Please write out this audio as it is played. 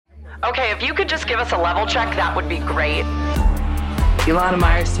Okay, if you could just give us a level check, that would be great. Ilana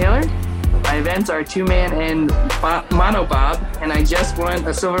Myers-Taylor. My events are two-man and monobob, and I just won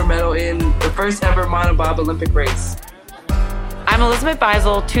a silver medal in the first ever monobob Olympic race. I'm Elizabeth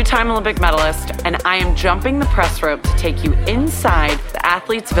Beisel, two-time Olympic medalist, and I am jumping the press rope to take you inside the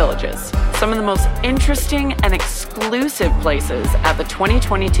athletes' villages, some of the most interesting and exclusive places at the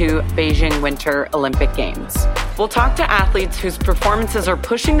 2022 Beijing Winter Olympic Games. We'll talk to athletes whose performances are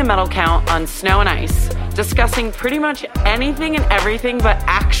pushing the medal count on snow and ice, discussing pretty much anything and everything but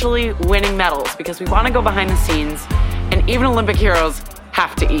actually winning medals, because we want to go behind the scenes, and even Olympic heroes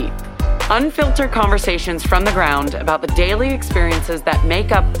have to eat. Unfiltered conversations from the ground about the daily experiences that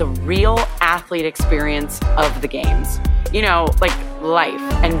make up the real athlete experience of the games. You know, like life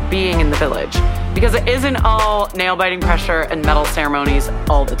and being in the village. Because it isn't all nail-biting pressure and medal ceremonies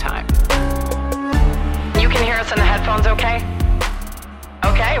all the time. You can hear us in the headphones, okay?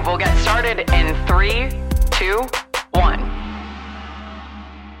 Okay, we'll get started in 3, 2, 1.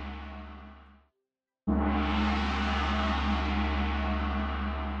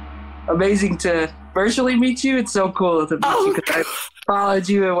 Amazing to virtually meet you. It's so cool to meet you because I followed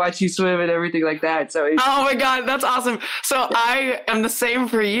you and watched you swim and everything like that. So oh my God, that's awesome. So I am the same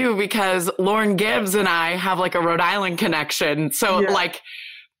for you because Lauren Gibbs and I have like a Rhode Island connection. So like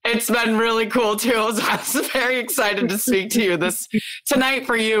it's been really cool too. I was very excited to speak to you this tonight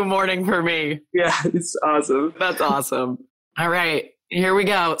for you, morning for me. Yeah, it's awesome. That's awesome. All right, here we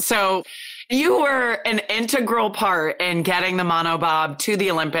go. So you were an integral part in getting the monobob to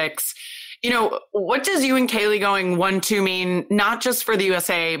the Olympics. You know, what does you and Kaylee going 1-2 mean, not just for the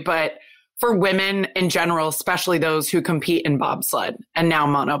USA, but for women in general, especially those who compete in bobsled and now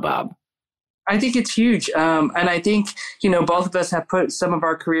monobob? I think it's huge. And I think, you know, both of us have put some of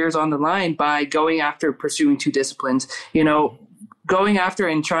our careers on the line by going after pursuing two disciplines, you know, going after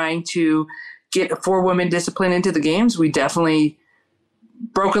and trying to get a 4-woman discipline into the games. We definitely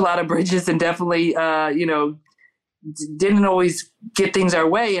broke a lot of bridges and definitely, you know, didn't always get things our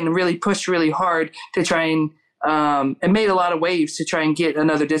way and really pushed really hard to try and made a lot of waves to try and get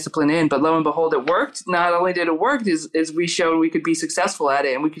another discipline in. But lo and behold, it worked. Not only did it work, is we showed we could be successful at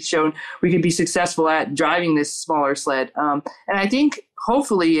it, and we could be successful at driving this smaller sled. And I think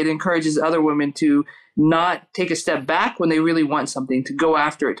hopefully it encourages other women to not take a step back when they really want something, to go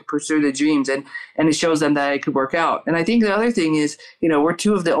after it, to pursue their dreams. And it shows them that it could work out. And I think the other thing is, you know, we're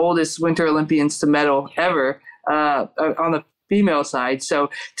two of the oldest Winter Olympians to medal ever on the female side. So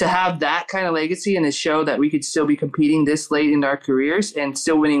to have that kind of legacy and to show that we could still be competing this late in our careers and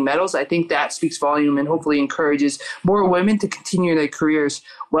still winning medals, I think that speaks volume and hopefully encourages more women to continue their careers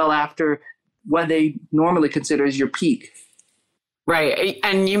well after what they normally consider as your peak. Right.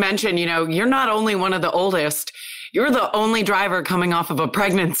 And you mentioned, you know, you're not only one of the oldest, you're the only driver coming off of a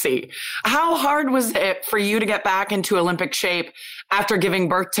pregnancy. How hard was it for you to get back into Olympic shape after giving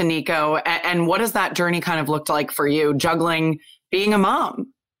birth to Nico? And what has that journey kind of looked like for you, juggling being a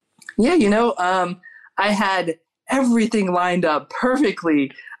mom? Yeah, you know, I had everything lined up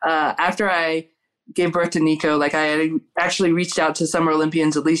perfectly after I gave birth to Nico. Like, I had actually reached out to Summer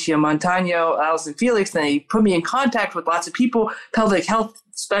Olympians, Alicia Montano, Allison Felix, and they put me in contact with lots of people, pelvic health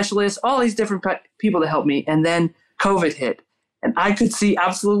specialists, all these different people to help me. And then COVID hit, and I could see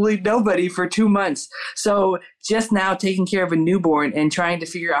absolutely nobody for 2 months. So just now taking care of a newborn and trying to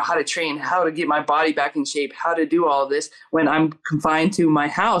figure out how to train, how to get my body back in shape, how to do all of this when I'm confined to my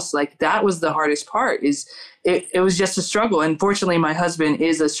house, like that was the hardest part. It was just a struggle. And fortunately, my husband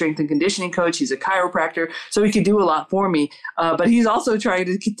is a strength and conditioning coach. He's a chiropractor, so he could do a lot for me. But he's also trying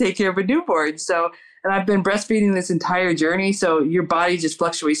to take care of a newborn. And I've been breastfeeding this entire journey. So your body just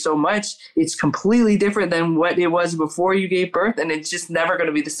fluctuates so much. It's completely different than what it was before you gave birth. And it's just never going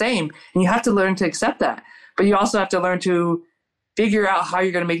to be the same. And you have to learn to accept that. But you also have to learn to figure out how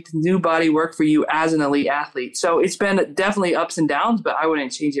you're going to make the new body work for you as an elite athlete. So it's been definitely ups and downs, but I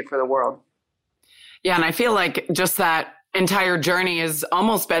wouldn't change it for the world. Yeah. And I feel like just that entire journey has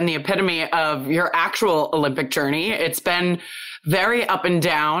almost been the epitome of your actual Olympic journey. It's been very up and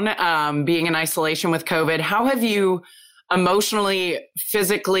down, being in isolation with COVID. How have you emotionally,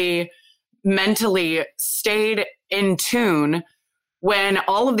 physically, mentally stayed in tune when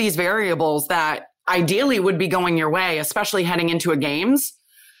all of these variables that ideally would be going your way, especially heading into a games,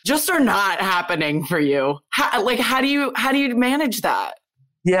 just are not happening for you? How do you manage that?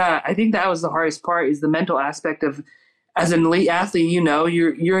 Yeah, I think that was the hardest part, is the mental aspect of, as an elite athlete, you know,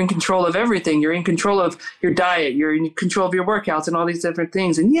 you're in control of everything. You're in control of your diet. You're in control of your workouts and all these different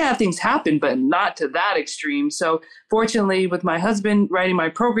things. And yeah, things happen, but not to that extreme. So fortunately, with my husband writing my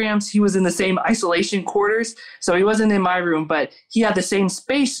programs, he was in the same isolation quarters. So he wasn't in my room, but he had the same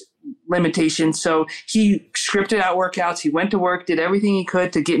space limitations. So he scripted out workouts. He went to work, did everything he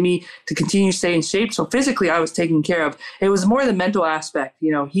could to get me to continue to stay in shape. So physically, I was taken care of. It was more the mental aspect.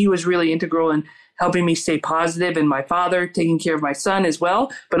 He was really integral in helping me stay positive, and my father taking care of my son as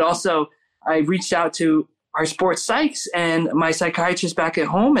well. But also, I reached out to our sports psychs and my psychiatrist back at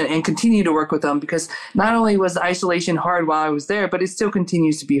home and continue to work with them, because not only was the isolation hard while I was there, but it still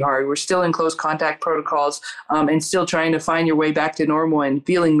continues to be hard. We're still in close contact protocols and still trying to find your way back to normal and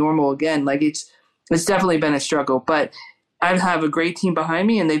feeling normal again. Like it's definitely been a struggle, but I have a great team behind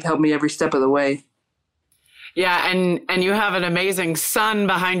me and they've helped me every step of the way. Yeah, and you have an amazing son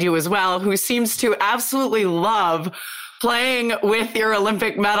behind you as well, who seems to absolutely love playing with your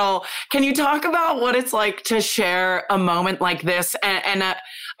Olympic medal. Can you talk about what it's like to share a moment like this and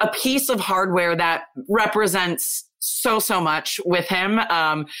a piece of hardware that represents so much with him?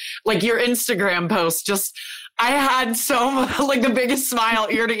 Like your Instagram post, I had the biggest smile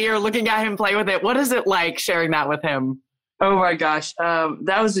ear to ear looking at him play with it. What is it like sharing that with him? Oh my gosh.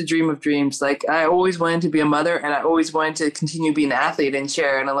 That was a dream of dreams. Like I always wanted to be a mother and I always wanted to continue being an athlete and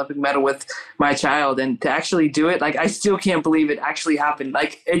share an Olympic medal with my child, and to actually do it. Like I still can't believe it actually happened.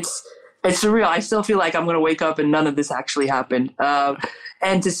 Like it's surreal. I still feel like I'm going to wake up and none of this actually happened.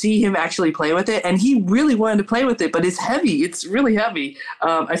 And to see him actually play with it, and he really wanted to play with it, but it's heavy. It's really heavy.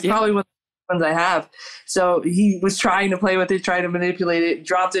 It's probably one of the ones I have. So he was trying to play with it, trying to manipulate it,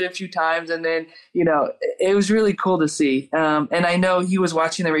 dropped it a few times. And then, it was really cool to see. And I know he was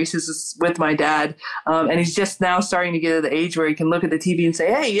watching the races with my dad. And he's just now starting to get to the age where he can look at the TV and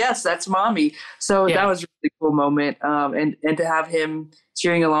say, hey, yes, that's mommy. So that was a really cool moment. And to have him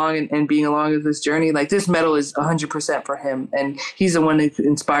cheering along and being along with this journey, like this medal is 100% for him. And he's the one who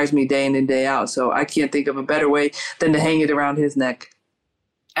inspires me day in and day out. So I can't think of a better way than to hang it around his neck.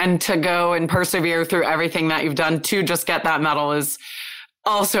 And to go and persevere through everything that you've done to just get that medal is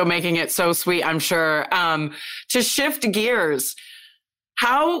also making it so sweet, I'm sure. To shift gears,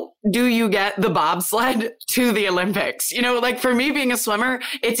 how do you get the bobsled to the Olympics? Like for me being a swimmer,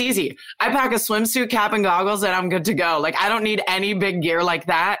 it's easy. I pack a swimsuit, cap, and goggles, and I'm good to go. Like I don't need any big gear like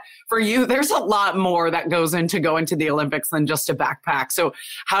that. For you, there's a lot more that goes into going to the Olympics than just a backpack. So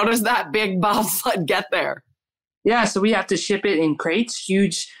how does that big bobsled get there? Yeah, so we have to ship it in crates,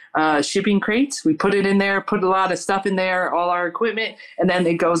 huge shipping crates. We put it in there, put a lot of stuff in there, all our equipment, and then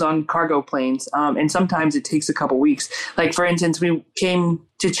it goes on cargo planes. And sometimes it takes a couple weeks. Like, for instance, we came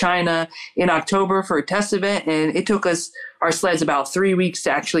to China in October for a test event, and it took us, our sleds, about 3 weeks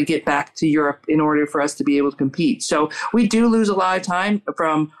to actually get back to Europe in order for us to be able to compete. So we do lose a lot of time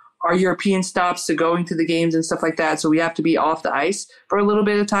from our European stops to going to the games and stuff like that. So we have to be off the ice for a little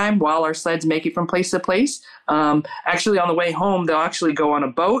bit of time while our sleds make it from place to place. Actually, on the way home, they'll actually go on a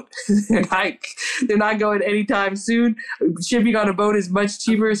boat. They're not going anytime soon. Shipping on a boat is much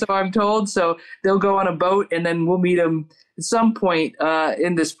cheaper, so I'm told. So they'll go on a boat, and then we'll meet them at some point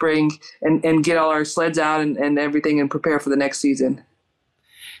in the spring and get all our sleds out and everything and prepare for the next season.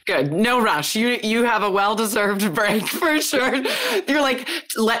 Good. No rush. You have a well-deserved break for sure. You're like,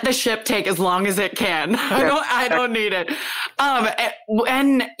 let the ship take as long as it can. I don't need it.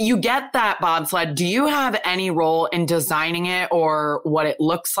 When you get that bobsled, do you have any role in designing it or what it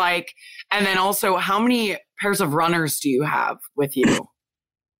looks like? And then also, how many pairs of runners do you have with you?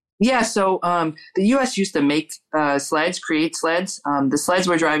 Yeah, so the U.S. used to make sleds, create sleds. The sleds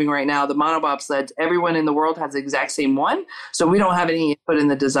we're driving right now, the monobob sleds, everyone in the world has the exact same one. So we don't have any input in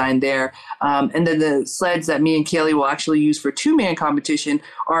the design there. And then the sleds that me and Kaylee will actually use for two-man competition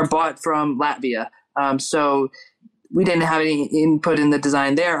are bought from Latvia. So we didn't have any input in the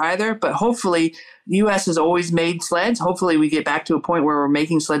design there either. But hopefully, the U.S. has always made sleds. Hopefully we get back to a point where we're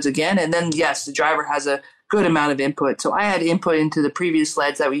making sleds again. And then, yes, the driver has a good amount of input. So I had input into the previous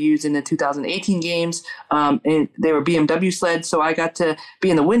sleds that we used in the 2018 games, and they were BMW sleds. So I got to be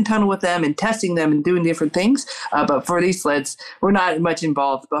in the wind tunnel with them and testing them and doing different things. But for these sleds, we're not much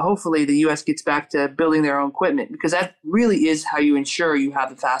involved. But hopefully the U.S. gets back to building their own equipment, because that really is how you ensure you have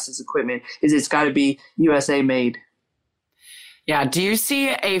the fastest equipment. Is it's got to be USA made. Yeah. Do you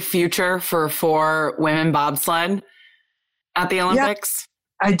see a future for women bobsled at the Olympics? Yeah.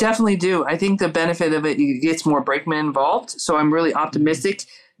 I definitely do. I think the benefit of it, it gets more brakemen involved. So I'm really optimistic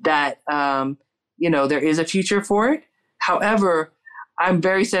that, there is a future for it. However, I'm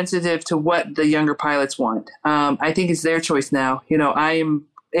very sensitive to what the younger pilots want. I think it's their choice now. I am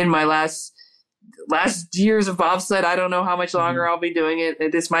in my last years of bobsled. I don't know how much longer I'll be doing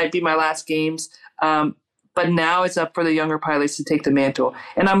it. This might be my last games. But now it's up for the younger pilots to take the mantle.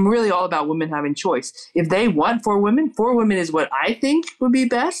 And I'm really all about women having choice. If they want four women is what I think would be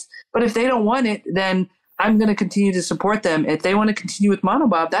best. But if they don't want it, then I'm going to continue to support them. If they want to continue with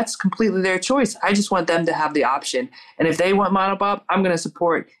monobob, that's completely their choice. I just want them to have the option. And if they want monobob, I'm going to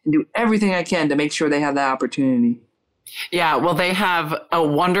support and do everything I can to make sure they have that opportunity. Yeah, well, they have a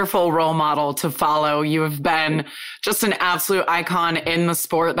wonderful role model to follow. You have been just an absolute icon in the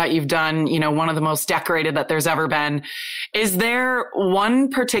sport that you've done, one of the most decorated that there's ever been. Is there one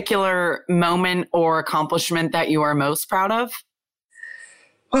particular moment or accomplishment that you are most proud of?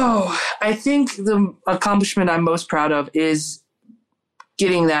 Oh, I think the accomplishment I'm most proud of is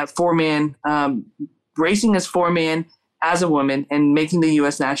getting that four-man, racing as four-man as a woman and making the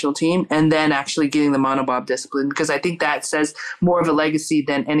U.S. national team, and then actually getting the monobob discipline, because I think that says more of a legacy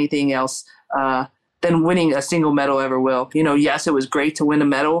than anything else, than winning a single medal ever will. Yes, it was great to win a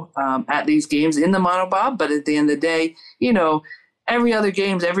medal at these games in the monobob, but at the end of the day, every other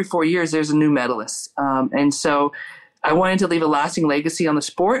games, every 4 years, there's a new medalist. And so I wanted to leave a lasting legacy on the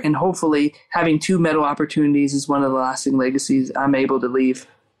sport, and hopefully having 2 medal opportunities is one of the lasting legacies I'm able to leave.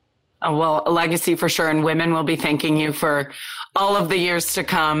 Oh, well, a legacy for sure. And women will be thanking you for all of the years to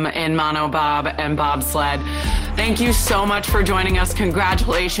come in monobob and bobsled. Thank you so much for joining us.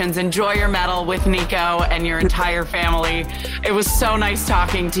 Congratulations. Enjoy your medal with Nico and your entire family. It was so nice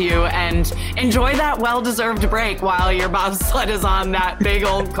talking to you, and enjoy that well-deserved break while your bobsled is on that big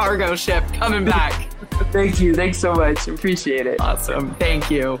old cargo ship coming back. Thank you. Thanks so much. Appreciate it. Awesome.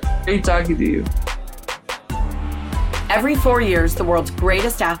 Thank you. Great talking to you. Every 4 years, the world's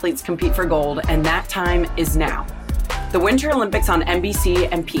greatest athletes compete for gold, and that time is now. The Winter Olympics on NBC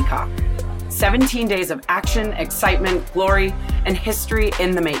and Peacock. 17 days of action, excitement, glory, and history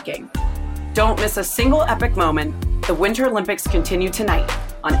in the making. Don't miss a single epic moment. The Winter Olympics continue tonight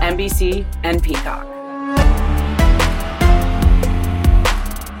on NBC and Peacock.